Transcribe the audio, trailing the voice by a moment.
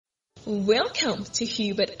Welcome to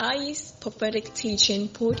Hubert I's Prophetic Teaching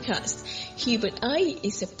Podcast. Hubert I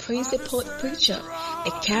is a principled preacher,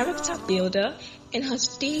 a character builder, and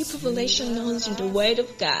has deep revelation knowledge in the Word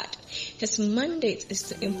of God. His mandate is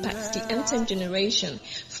to impact the end-time generation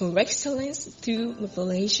for excellence through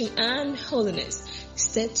revelation and holiness.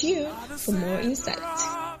 Stay tuned for more insight.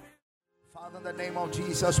 Father, in the name of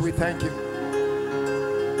Jesus, we thank you.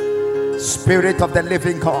 Spirit of the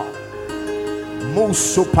living God, move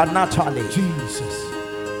supernaturally. Jesus.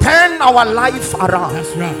 Turn our life around. That's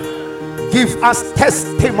right. Give us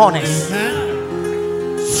testimonies.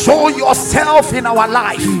 Amen. Show yourself in our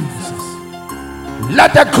life. Jesus.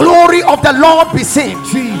 Let the glory of the Lord be seen.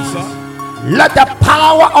 Jesus. Let the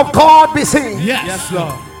power of God be seen. Yes,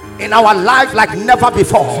 Lord. In our life like never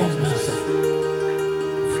before. Jesus.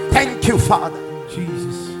 Thank you, Father.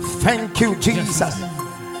 Jesus. Thank you, Jesus.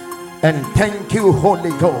 Yes. And thank you, Holy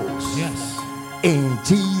Ghost. Yes. In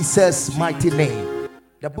Jesus' mighty name.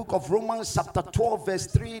 The book of Romans chapter 12 verse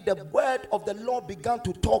 3, the word of the Lord began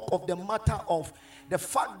to talk of the matter of the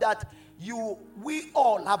fact that we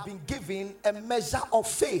all have been given a measure of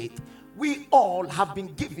faith. We all have been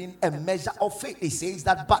given a measure of faith. It says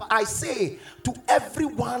that, but I say to every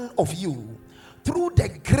one of you, through the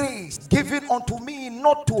grace given unto me,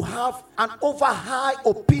 not to have an over high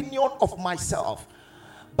opinion of myself,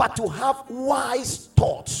 but to have wise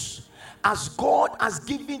thoughts, as God has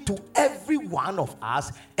given to every one of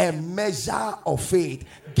us a measure of faith.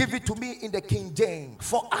 Give it to me in the King James.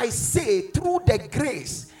 For I say, through the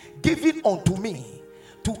grace given unto me,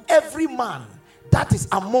 to every man that is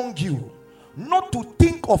among you, not to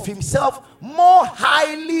think of himself more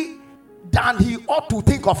highly than he ought to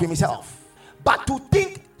think of himself, but to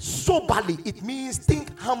think soberly. It means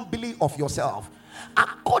think humbly of yourself,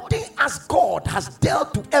 according as God has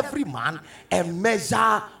dealt to every man a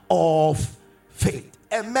measure of faith.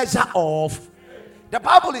 A measure of. The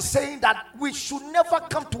Bible is saying that we should never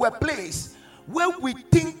come to a place where we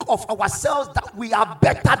think of ourselves that we are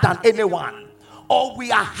better than anyone or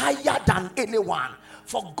we are higher than anyone.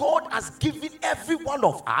 For God has given every one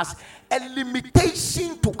of us a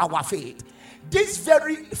limitation to our faith. This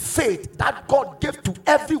very faith that God gave to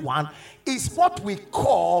everyone is what we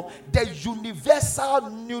call the universal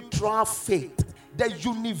neutral faith. The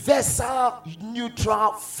universal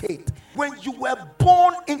neutral faith. When you were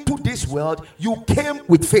born into this world, you came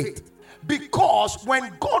with faith. Because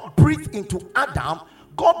when God breathed into Adam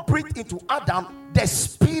the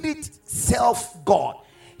spirit self God.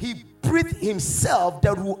 He breathed himself,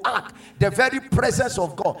 the Ruach, the very presence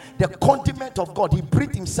of God, the condiment of God. He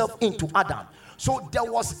breathed himself into Adam. So there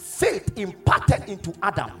was faith imparted into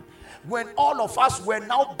Adam. When all of us were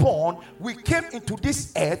now born, we came into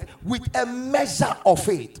this earth with a measure of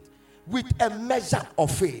faith. With a measure of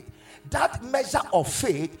faith. That measure of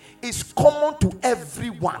faith is common to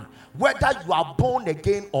everyone, whether you are born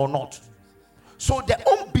again or not. So the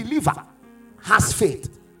unbeliever has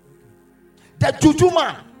faith. The juju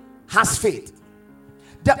man has faith.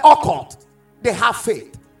 The occult, they have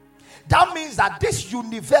faith. That means that this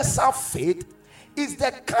universal faith is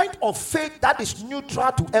the kind of faith that is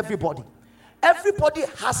neutral to everybody. Everybody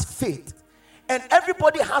has faith, and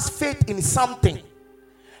everybody has faith in something.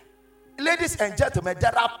 Ladies and gentlemen,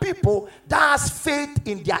 there are people that has faith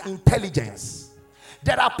in their intelligence.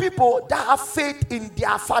 There are people that have faith in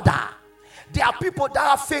their father. There are people that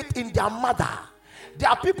have faith in their mother. There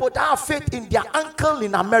are people that have faith in their uncle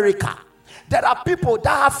in America. There are people that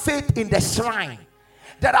have faith in the shrine.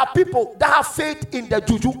 There are people that have faith in the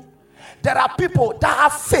juju. There are people that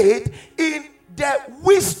have faith in the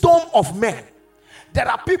wisdom of men. There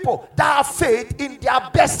are people that have faith in their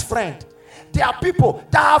best friend. There are people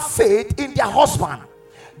that have faith in their husband.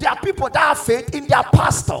 There are people that have faith in their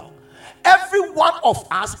pastor. Every one of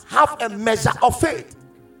us have a measure of faith.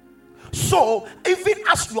 So even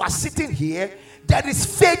as you are sitting here, there is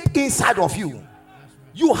faith inside of you.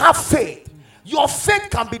 You have faith. Your faith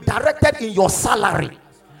can be directed in your salary.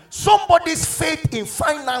 Somebody's faith in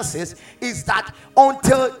finances is that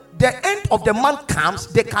until the end of the month comes,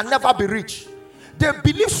 they can never be rich. They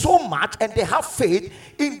believe so much and they have faith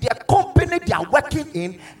in their company they are working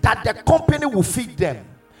in that the company will feed them.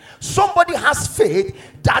 Somebody has faith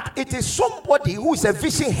that it is somebody who is a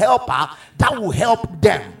vision helper that will help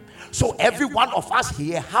them. So every one of us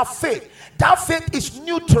here have faith. That faith is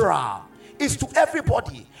neutral. It's to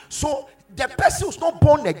everybody. So the person who's not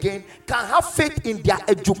born again can have faith in their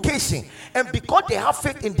education. And because they have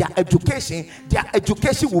faith in their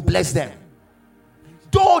education will bless them.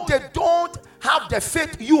 Though they don't have the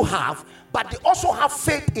faith you have, but they also have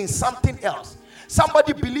faith in something else.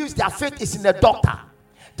 Somebody believes their faith is in a doctor.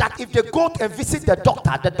 that if they go and visit the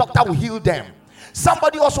doctor will heal them.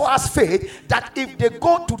 Somebody also has faith that if they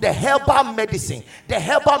go to the herbal medicine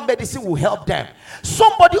will help them.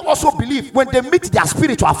 Somebody also believes when they meet their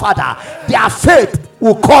spiritual father, their faith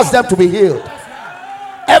will cause them to be healed.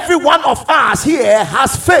 Every one of us here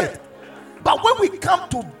has faith. But when we come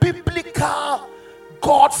to biblical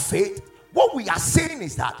God faith, what we are saying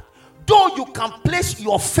is that though you can place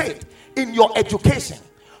your faith in your education,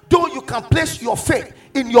 though you can place your faith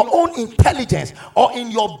in your own intelligence or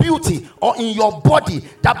in your beauty or in your body,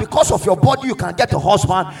 that because of your body you can get a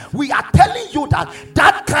husband, we are telling you that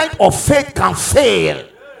that kind of faith can fail.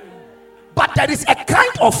 But there is a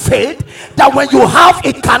kind of faith that when you have,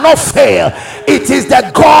 it cannot fail. It is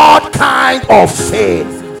the God kind of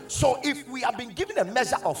faith. So if we have been given a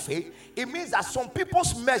measure of faith, it means that some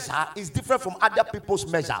people's measure is different from other people's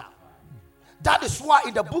measure. That is why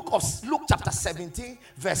in the book of Luke chapter 17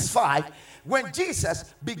 verse 5, when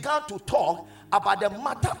Jesus began to talk about the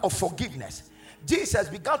matter of forgiveness, Jesus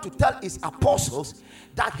began to tell his apostles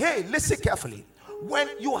that, hey, listen carefully. When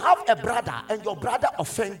you have a brother and your brother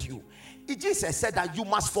offend you, Jesus said that you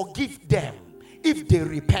must forgive them if they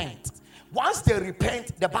repent. Once they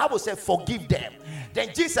repent, the Bible says forgive them.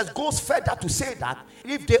 Then Jesus goes further to say that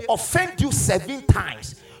if they offend you 7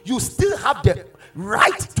 times, you still have the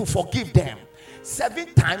right to forgive them.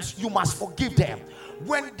 7 times you must forgive them.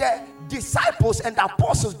 When the disciples and the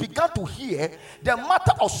apostles began to hear the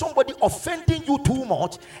matter of somebody offending you too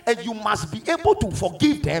much and you must be able to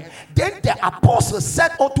forgive them, then the apostles said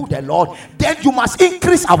unto the Lord, then you must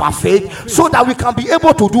increase our faith so that we can be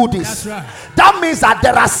able to do this. Right. That means that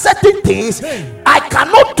there are certain things I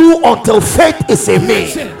cannot do until faith is in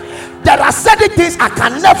me. There are certain things I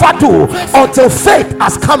can never do until faith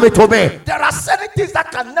has come into me. There are certain things that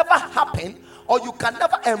can never happen or you can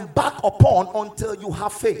never embark upon until you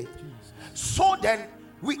have faith. So then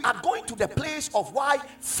we are going to the place of why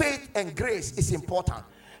faith and grace is important.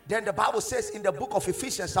 Then the Bible says in the book of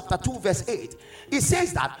Ephesians chapter 2 verse 8, it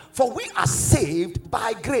says that for we are saved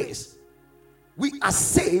by grace. We are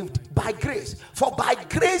saved by grace. For by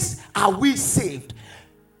grace are we saved.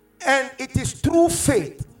 And it is through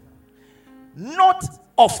faith, not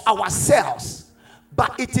of ourselves,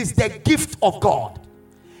 but it is the gift of God.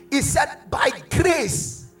 He said, by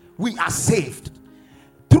grace we are saved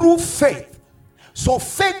through faith. So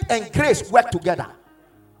faith and grace work together.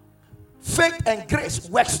 Faith and grace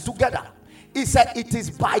works together. He said, it is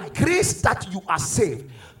by grace that you are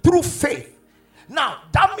saved through faith. Now,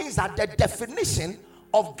 that means that the definition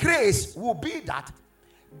of grace will be that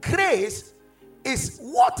grace is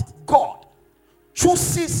what God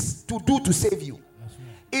chooses to do to save you.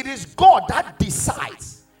 It is God that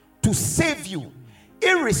decides to save you,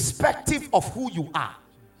 irrespective of who you are.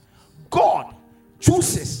 God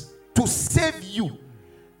chooses to save you,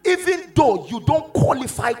 even though you don't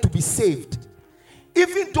qualify to be saved,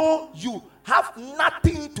 even though you have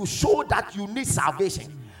nothing to show that you need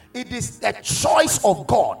salvation. It is the choice of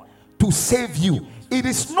God to save you. It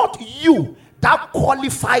is not you that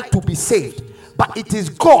qualify to be saved, but it is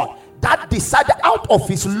God that decided out of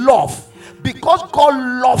his love. Because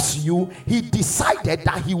God loves you, he decided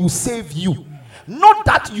that he will save you. Not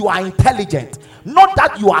that you are intelligent, not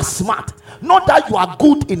that you are smart, not that you are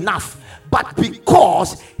good enough, but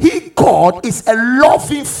because God is a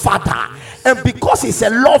loving father. And because he's a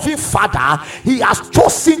loving father, he has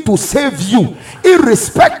chosen to save you,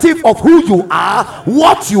 irrespective of who you are,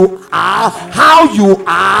 what you are, how you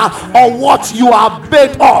are, or what you are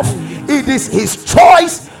made of. It is his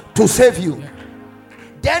choice to save you.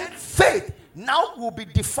 Then faith now will be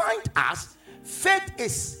defined as, faith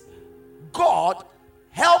is God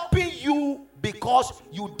helping you because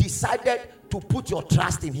you decided to put your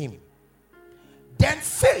trust in him. Then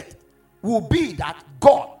faith will be that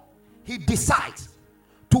God, he decides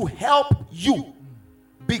to help you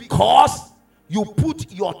because you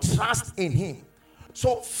put your trust in him.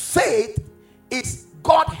 So faith is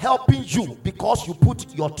God helping you because you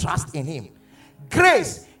put your trust in him.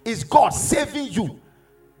 Grace is God saving you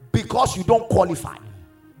because you don't qualify.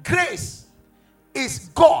 Grace is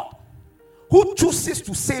God who chooses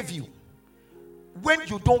to save you when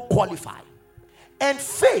you don't qualify. And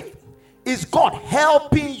faith is God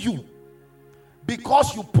helping you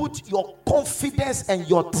because you put your confidence and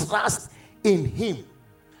your trust in him.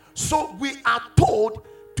 So we are told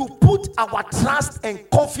to put our trust and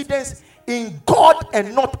confidence in God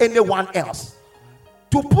and not anyone else.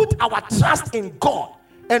 To put our trust in God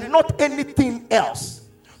and not anything else.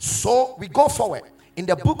 So we go forward in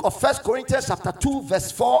the book of 1 Corinthians chapter 2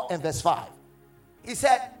 verse 4 and verse 5. He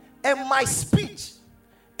said, and my speech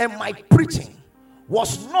and my preaching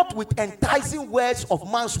was not with enticing words of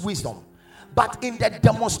man's wisdom, but in the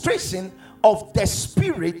demonstration of the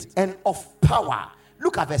Spirit and of power.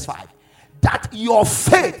 Look at verse 5. That your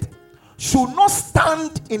faith should not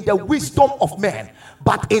stand in the wisdom of men,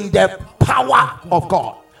 but in the power of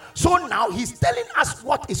God. So now he's telling us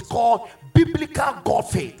what is called biblical God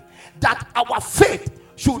faith. That our faith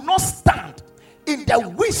should not stand in the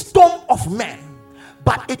wisdom of men,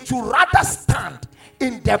 but it should rather stand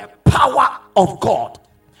in the power of God.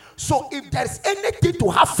 So if there's anything to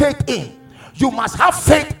have faith in, you must have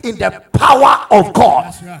faith in the power of God.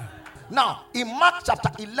 That's right. Now, in Mark chapter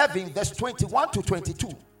 11, verse 21 to 22,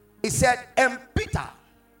 it said, and Peter,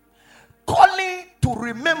 calling to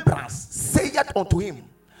remembrance, saith unto him,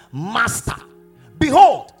 Master,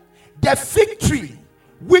 behold, the fig tree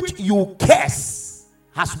which you curse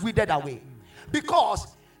has withered away. Because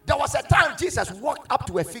there was a time Jesus walked up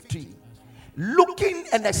to a fig tree, looking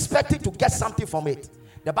and expecting to get something from it.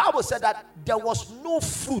 The Bible said that there was no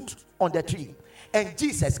fruit on the tree, and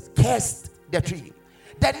Jesus cursed the tree.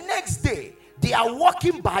 The next day, they are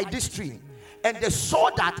walking by this tree, and they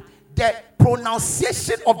saw that the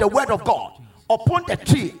pronunciation of the word of God upon the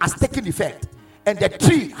tree has taken effect, and the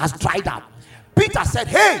tree has dried up. Peter said,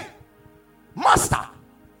 hey, Master,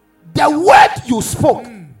 the word you spoke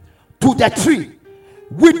to the tree,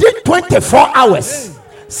 within 24 hours,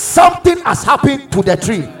 something has happened to the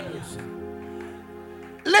tree.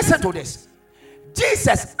 Listen to this.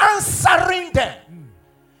 Jesus answering them,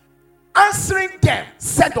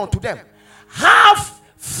 said unto them, have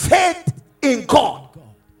faith in God.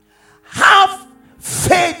 Have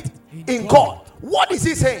faith in God. What is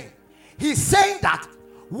he saying? He's saying that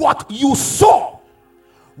what you saw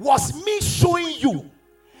was me showing you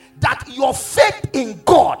that your faith in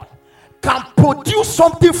God can produce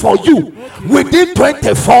something for you within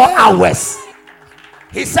 24 hours.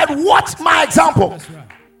 He said, watch my example.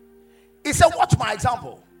 He said, watch my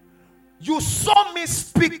example. You saw me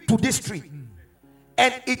speak to this tree,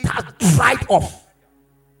 and it has dried off.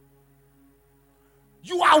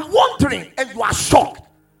 You are wondering and you are shocked.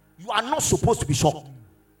 You are not supposed to be shocked.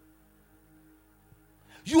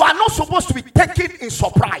 You are not supposed to be taken in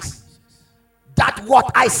surprise that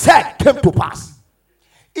what I said came to pass.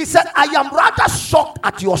 He said, I am rather shocked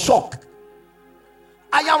at your shock.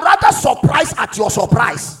 I am rather surprised at your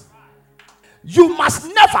surprise. You must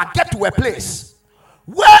never get to a place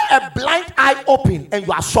where a blind eye open and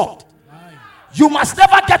you are shocked. You must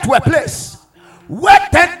never get to a place where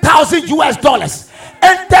 10,000 US dollars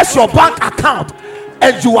enters your bank account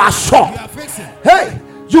and you are shocked. Hey,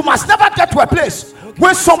 you must never get to a place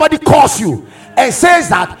when somebody calls you and says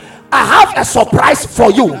that I have a surprise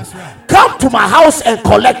for you. Come to my house and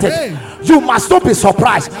collect it. You must not be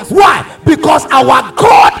surprised. Why? Because our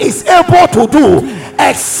God is able to do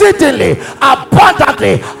exceedingly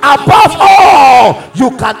abundantly above all you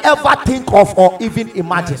can ever think of or even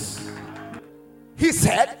imagine. He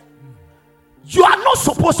said, you are not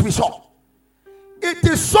supposed to be shocked. It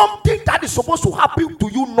is something that is supposed to happen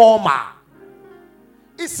to you normal.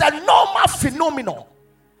 It's a normal phenomenon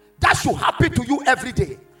that should happen to you every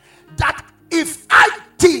day. That if I,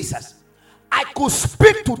 Jesus, I could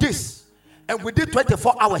speak to this, and within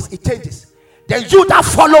 24 hours it changes, then you that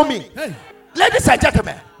follow me, ladies and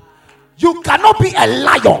gentlemen, you cannot be a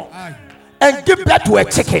lion and give birth to a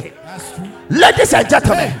chicken. Ladies and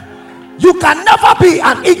gentlemen, you can never be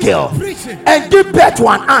an eagle and give birth to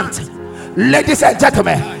an ant. Ladies and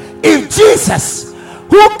gentlemen, if Jesus,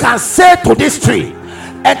 who can say to this tree,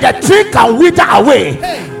 and the tree can wither away,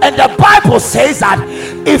 and the Bible says that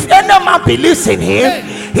if any man believes in him,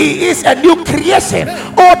 he is a new creation.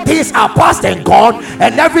 All things are past and gone,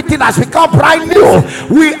 and everything has become brand new.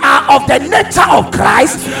 We are of the nature of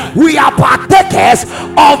Christ. We are partakers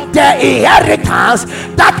of the inheritance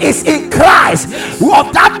that is in Christ.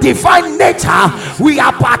 Of that divine nature, we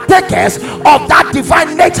are partakers of that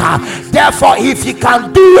divine nature. Therefore, if he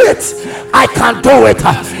can do it, I can do it.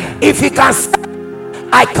 If he can,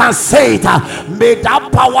 I can say it. May that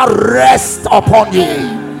power rest upon you.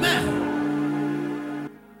 Amen.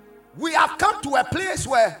 We have come to a place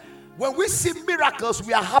where when we see miracles,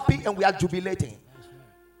 we are happy and we are jubilating.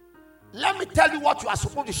 Let me tell you what you are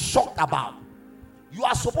supposed to be shocked about. You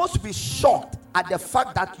are supposed to be shocked at the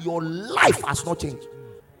fact that your life has not changed.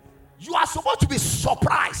 You are supposed to be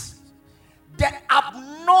surprised. The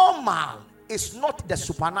abnormal is not the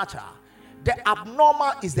supernatural. The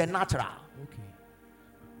abnormal is the natural.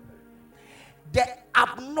 The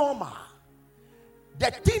abnormal, the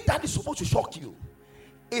thing that is supposed to shock you,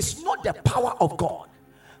 is not the power of God,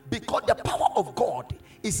 because the power of God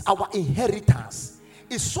is our inheritance.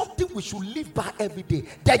 It's something we should live by every day.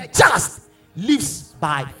 The just lives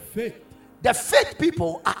by Faith. the faith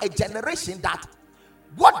people are a generation that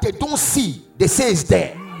what they don't see, they say is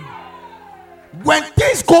there. When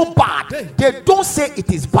things go bad, they don't say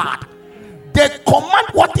it is bad. They command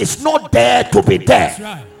what is not there to be there. That's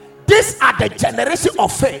right. These are the generation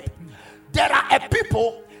of faith. There are a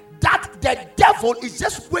people that the devil is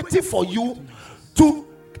just waiting for you to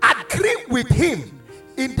agree with him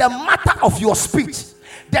in the matter of your speech.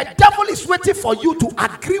 The devil is waiting for you to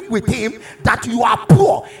agree with him that you are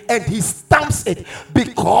poor, and he stamps it,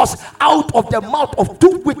 because out of the mouth of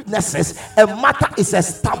two witnesses a matter is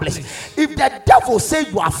established. If the devil say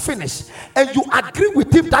you are finished and you agree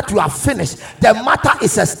with him that you are finished, the matter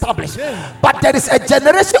is established. But there is a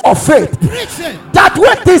generation of faith that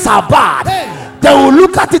when things are bad, they will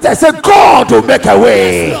look at it and say, God will make a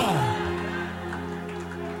way.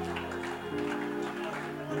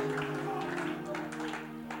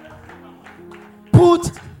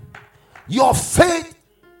 Put your faith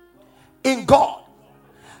in God.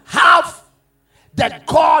 Have the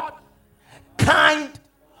God kind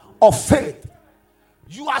of faith.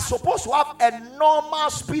 You are supposed to have a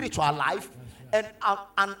normal spiritual life and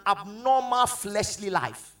an abnormal fleshly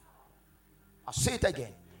life. I'll say it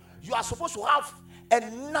again. You are supposed to have a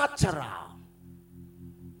natural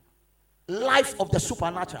life of the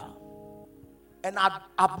supernatural and an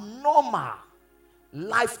abnormal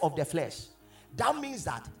life of the flesh. That means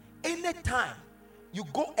that anytime you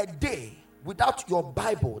go a day without your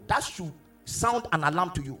Bible, that should sound an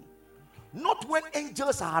alarm to you. Not when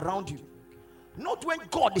angels are around you, not when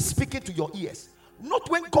God is speaking to your ears, not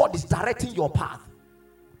when God is directing your path.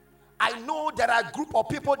 I know there are a group of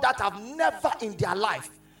people that have never in their life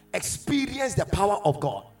experienced the power of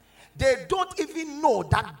God. They don't even know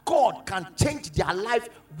that God can change their life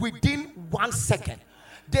within 1 second.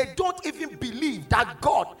 They don't even believe that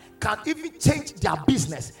God can even change their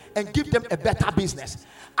business and give them a better business.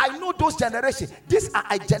 I know those generations. These are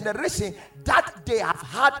a generation that they have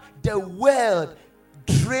had the world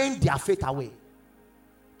drain their faith away.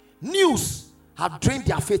 News have drained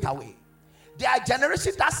their faith away. There are a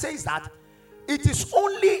generation that says that it is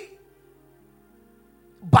only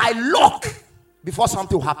by luck before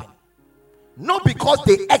something will happen. Not because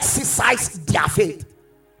they exercise their faith,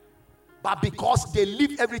 but because they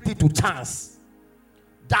leave everything to chance.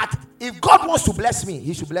 That if God wants to bless me,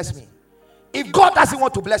 he should bless me. If God doesn't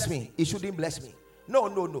want to bless me, he shouldn't bless me.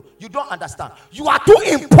 No. You don't understand. You are too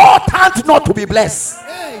important not to be blessed.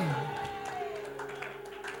 Hey.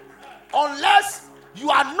 Unless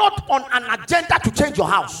you are not on an agenda to change your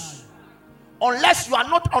house. Unless you are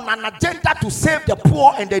not on an agenda to save the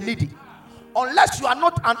poor and the needy. Unless you are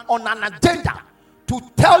not on an agenda to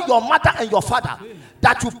tell your mother and your father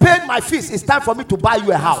that you paid my fees, it's time for me to buy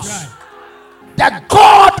you a house. Right. The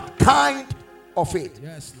God kind of faith.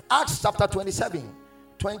 Yes. Acts chapter 27,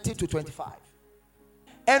 20 to 25.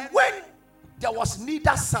 And when there was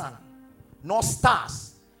neither sun nor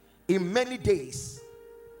stars in many days,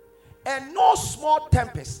 and no small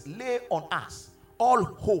tempest lay on us, all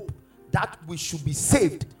hope that we should be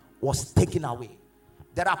saved was taken away.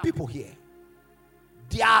 There are people here,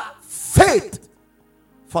 their faith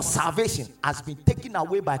for salvation has been taken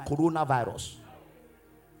away by coronavirus.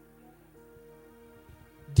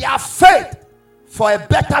 Their faith for a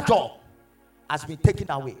better job has been taken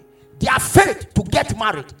away. Their faith to get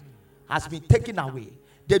married has been taken away.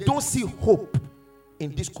 They don't see hope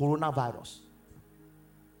in this coronavirus.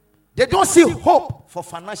 They don't see hope for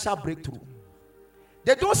financial breakthrough.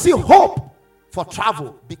 They don't see hope for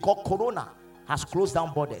travel because corona has closed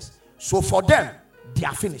down borders. So for them, they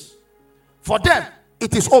are finished. For them,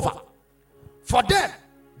 it is over. For them,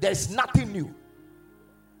 there is nothing new.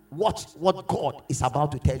 Watch what God is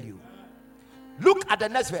about to tell you. Look at the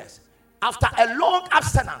next verse. After a long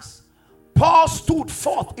abstinence, Paul stood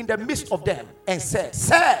forth in the midst of them and said,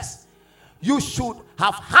 Sirs, you should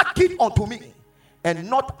have hearkened unto me and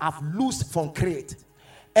not have loosed from Crete,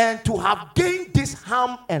 and to have gained this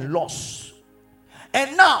harm and loss.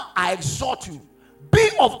 And now I exhort you, be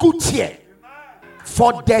of good cheer,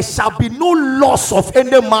 for there shall be no loss of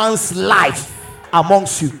any man's life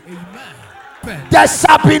amongst you. Amen. There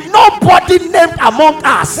shall be nobody named among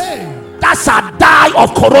us that shall die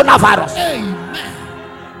of coronavirus.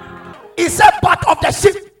 Amen. He said, but of the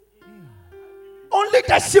sheep, only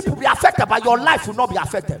the sheep will be affected, but your life will not be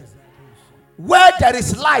affected. Where there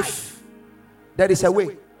is life, there is a way.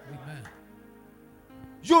 Amen.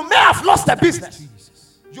 You may have lost a business,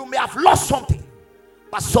 you may have lost something,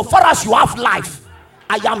 but so far as you have life,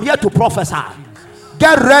 I am here to prophesy.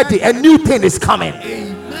 Get ready, a new thing is coming.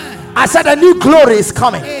 Amen. I said a new glory is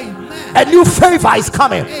coming. Amen. A new favor is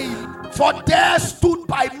coming. Amen. For there stood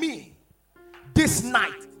by me this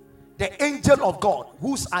night the angel of God,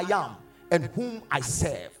 whose I am and whom I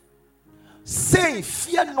serve, saying,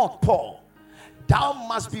 fear not, Paul, thou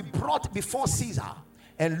must be brought before Caesar.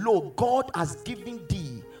 And lo, God has given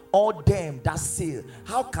thee all them that sail.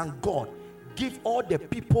 How can God give all the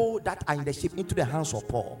people that are in the ship into the hands of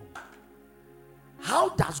Paul? How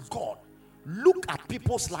does God look at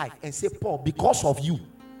people's life and say, Paul, because of you,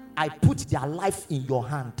 I put their life in your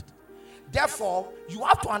hand? Therefore, you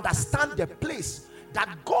have to understand the place that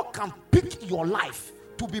God can pick your life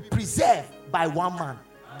to be preserved by one man.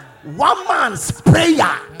 One man's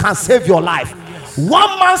prayer can save your life.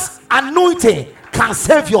 One man's anointing can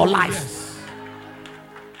save your life.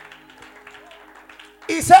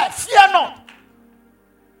 He said, fear not,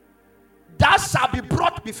 thou shalt be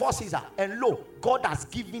brought before Caesar. And lo, God has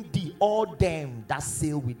given thee all them that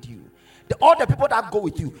sail with you. All the people that go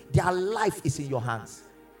with you, their life is in your hands.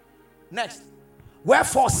 Next.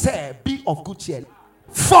 Wherefore, sir, be of good cheer,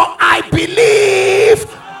 for I believe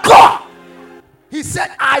God. He said,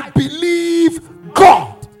 I believe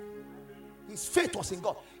God. His faith was in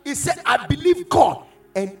God. He said, I believe God,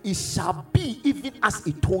 and it shall be even as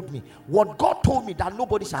he told me. What God told me, that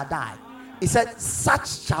nobody shall die. He said, such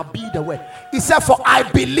shall be the way. He said, for I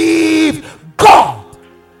believe God.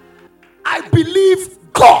 I believe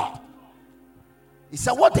God. He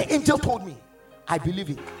said, what the angel told me, I believe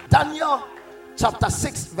it. Daniel chapter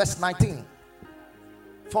 6 verse 19.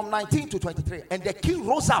 From 19 to 23. And the king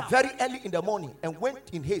rose up very early in the morning and went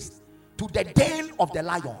in haste to the den of the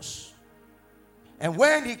lions. And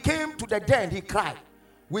when he came to the den, he cried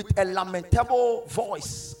with a lamentable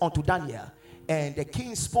voice unto Daniel. And the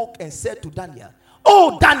king spoke and said to Daniel,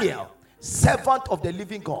 O Daniel, servant of the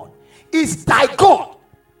living God, is thy God,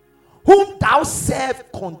 whom thou serve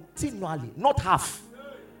continually, not half.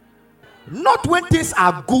 Not when things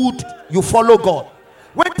are good, you follow God.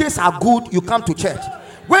 When things are good, you come to church.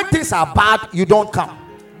 When things are bad, you don't come.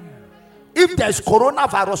 If there's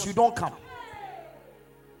coronavirus, you don't come.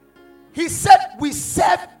 He said, we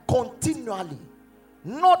serve continually,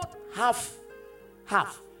 not half.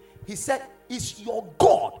 He said, it's your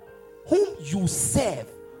God whom you serve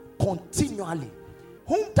continually,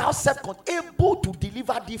 whom thou serve able to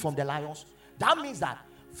deliver thee from the lions. That means that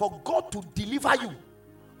for God to deliver you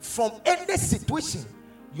from any situation,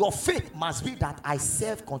 your faith must be that I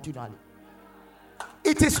serve continually.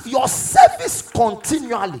 It is your service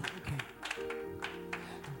continually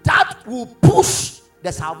that will push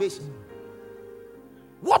the salvation.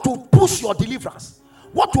 What will push your deliverance?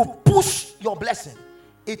 What will push your blessing?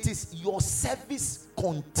 It is your service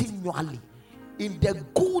continually. In the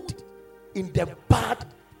good, in the bad.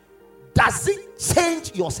 Does it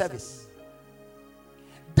change your service?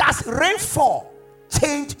 Does rainfall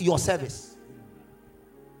change your service?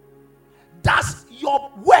 Does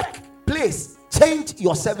your workplace change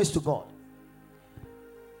your service to God?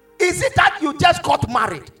 Is it that you just got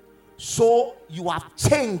married, so you have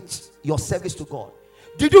changed your service to God?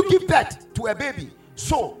 Did you give birth to a baby,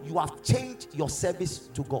 so you have changed your service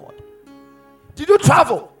to God? Did you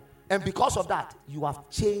travel, and because of that, you have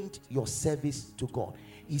changed your service to God?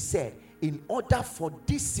 He said, in order for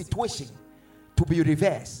this situation to be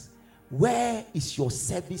reversed, where is your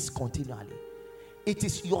service continually? It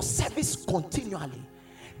is your service continually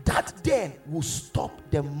that then will stop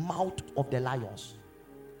the mouth of the lions.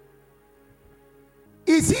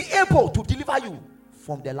 Is he able to deliver you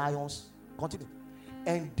from the lions? Continue.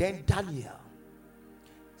 And then Daniel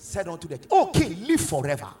said unto the king, O king, live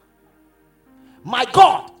forever. My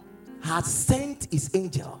God has sent his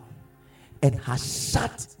angel and has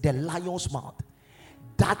shut the lion's mouth,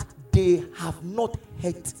 that they have not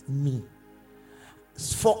hurt me.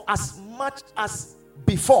 For as much as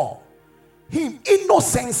before him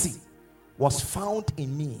innocency was found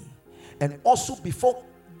in me, and also before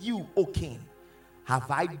you, O king, have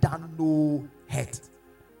I done no hurt.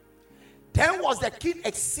 Then was the king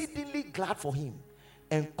exceedingly glad for him,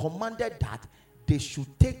 and commanded that they should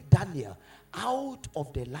take Daniel out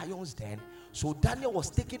of the lion's den. So Daniel was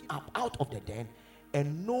taken up out of the den,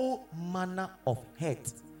 and no manner of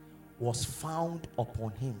hurt was found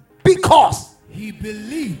upon him, because he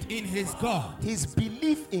believed in his God. His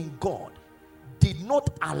belief in God did not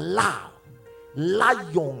allow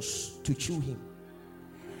lions to chew him.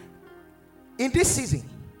 In this season,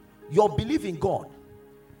 your belief in God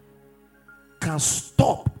can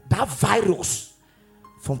stop that virus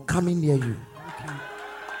from coming near you. Okay.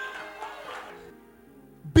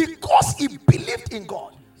 Because he believed in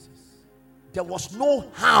God, there was no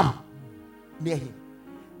harm near him.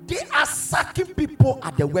 They are sacking people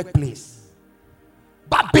at the workplace.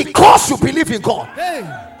 But because you believe in God, Hey.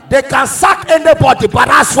 they can sack anybody. But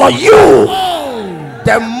as for you, Oh.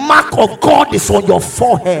 the mark of God is on your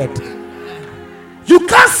forehead. You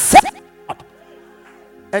can't say God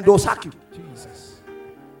and they'll sack you. Jesus.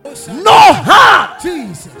 No harm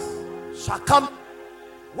Jesus. shall come.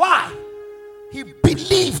 Why? He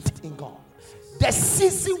believed in God. The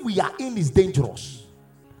season we are in is dangerous.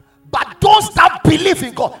 But those that believe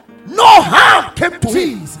in God, no harm came to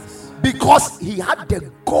him. Jesus. Because he had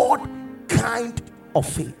the God kind of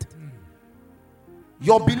faith.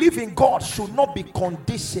 Your belief in God should not be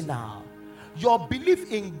conditional. Your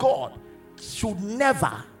belief in God should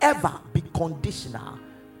never ever be conditional.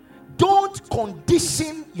 Don't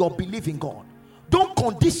condition your belief in God. Don't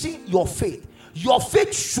condition your faith. Your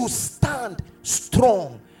faith should stand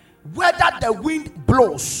strong, whether the wind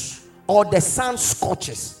blows or the sun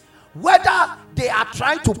scorches, whether they are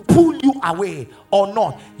trying to pull you away or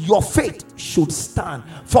not. Your faith should stand,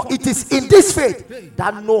 for it is in this faith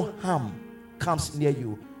that no harm comes near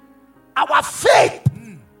you. Our faith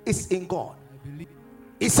is in God.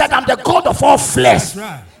 He said, I'm the God of all flesh. That's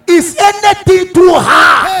right. Is anything too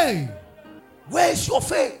hard? Hey. Where is your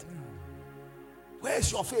faith? Where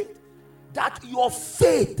is your faith? That your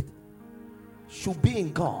faith should be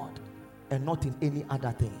in God and not in any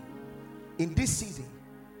other thing. In this season,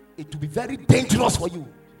 it will be very dangerous for you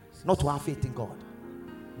not to have faith in God.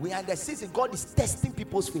 We are in the season God is testing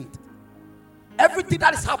people's faith. Everything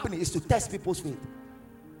that is happening is to test people's faith.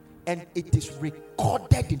 And it is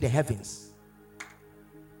recorded in the heavens.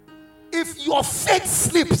 If your faith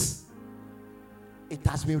slips, it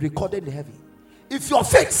has been recorded in the heaven. If your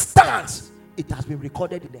faith stands, it has been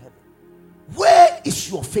recorded in the heaven. Where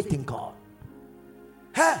is your faith in God?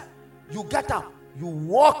 Hey, you get up, you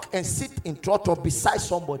walk and sit in trotro beside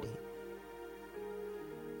somebody.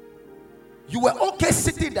 You were okay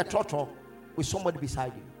sitting in the trotro with somebody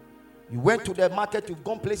beside you. You went to the market, you've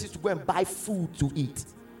gone places to go and buy food to eat.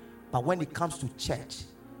 But when it comes to church,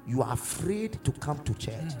 you are afraid to come to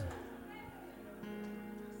church.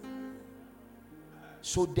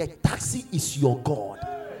 So the taxi is your God.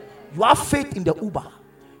 You have faith in the Uber.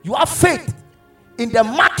 You have faith in the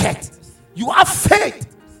market. You have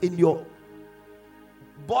faith in your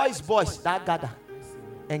boys that gather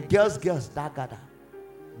and girls that gather.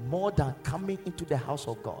 More than coming into the house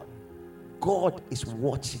of God. God is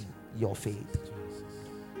watching your faith.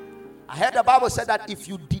 I heard the Bible said that if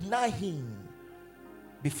you deny him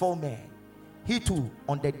before men, he too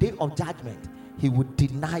on the day of judgment, he will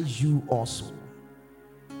deny you also.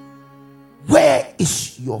 Where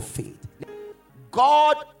is your faith?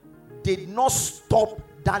 God did not stop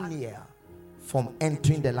Daniel from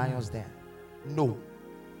entering the lion's den. No.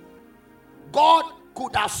 God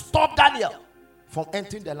could have stopped Daniel from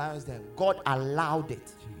entering the lion's den. God allowed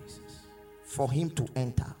it for him to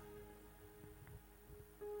enter.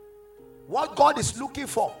 What God is looking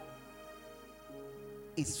for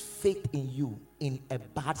is faith in you in a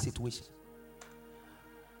bad situation.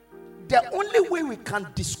 The only way we can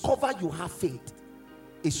discover you have faith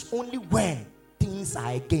is only when things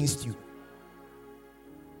are against you.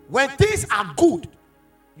 When things are good,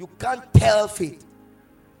 you can't tell faith.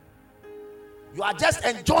 You are just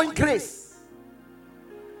enjoying grace.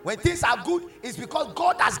 When things are good, it's because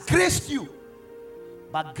God has graced you.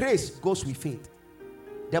 But grace goes with faith.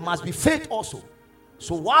 There must be faith also.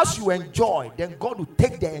 So whilst you enjoy, then God will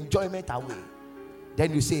take the enjoyment away.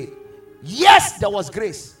 Then you say, yes, there was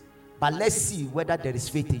grace, but let's see whether there is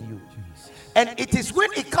faith in you. Jesus. And it is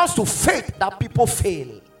when it comes to faith that people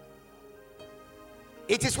fail.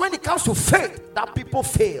 It is when it comes to faith that people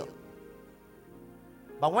fail.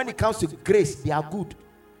 But when it comes to grace, they are good.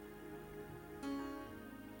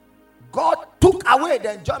 God took away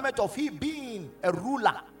the enjoyment of him being a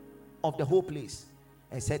ruler of the whole place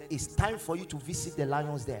and said, it's time for you to visit the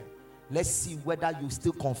lions there. Let's see whether you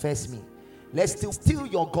still confess me. Let's still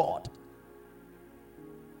your God.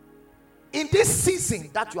 In this season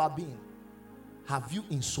that you are being, have you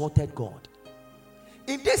insulted God?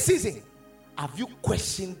 In this season, have you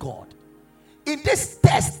questioned God? In this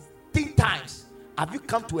testing times, have you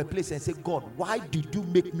come to a place and said, God, why did you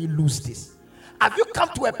make me lose this? Have you come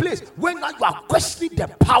to a place when now you are questioning the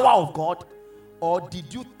power of God? Or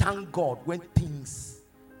did you thank God when things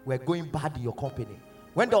were going bad in your company?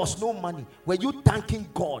 When there was no money, were you thanking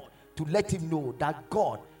God to let him know that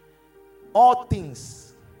God, all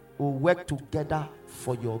things will work together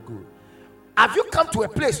for your good? Have you come to a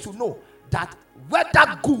place to know that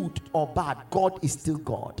whether good or bad, God is still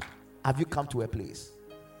God? Have you come to a place?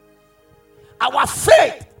 Our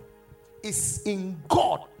faith is in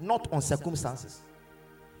God, not on circumstances.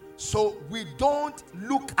 So we don't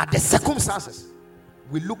look at the circumstances.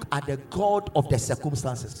 we look at the God of the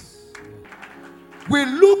circumstances. We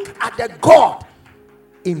look at the God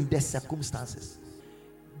in the circumstances.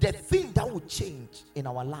 The thing that will change in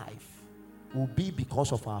our life will be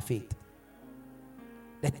because of our faith.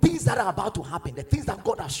 The things that are about to happen, the things that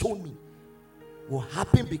God has shown me, will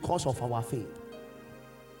happen because of our faith.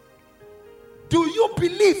 Do you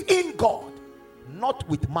believe in God? Not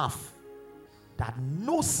with mouth. That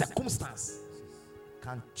no circumstance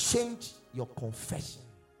can change your confession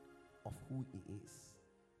of who He is.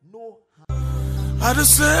 No. At the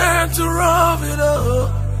center of it all,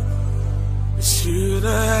 it's you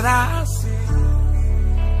that I see.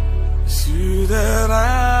 It's you that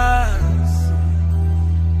I see.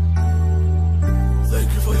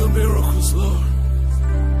 Thank you for your miracles, Lord.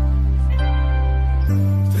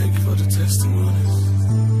 Thank you for the testimony.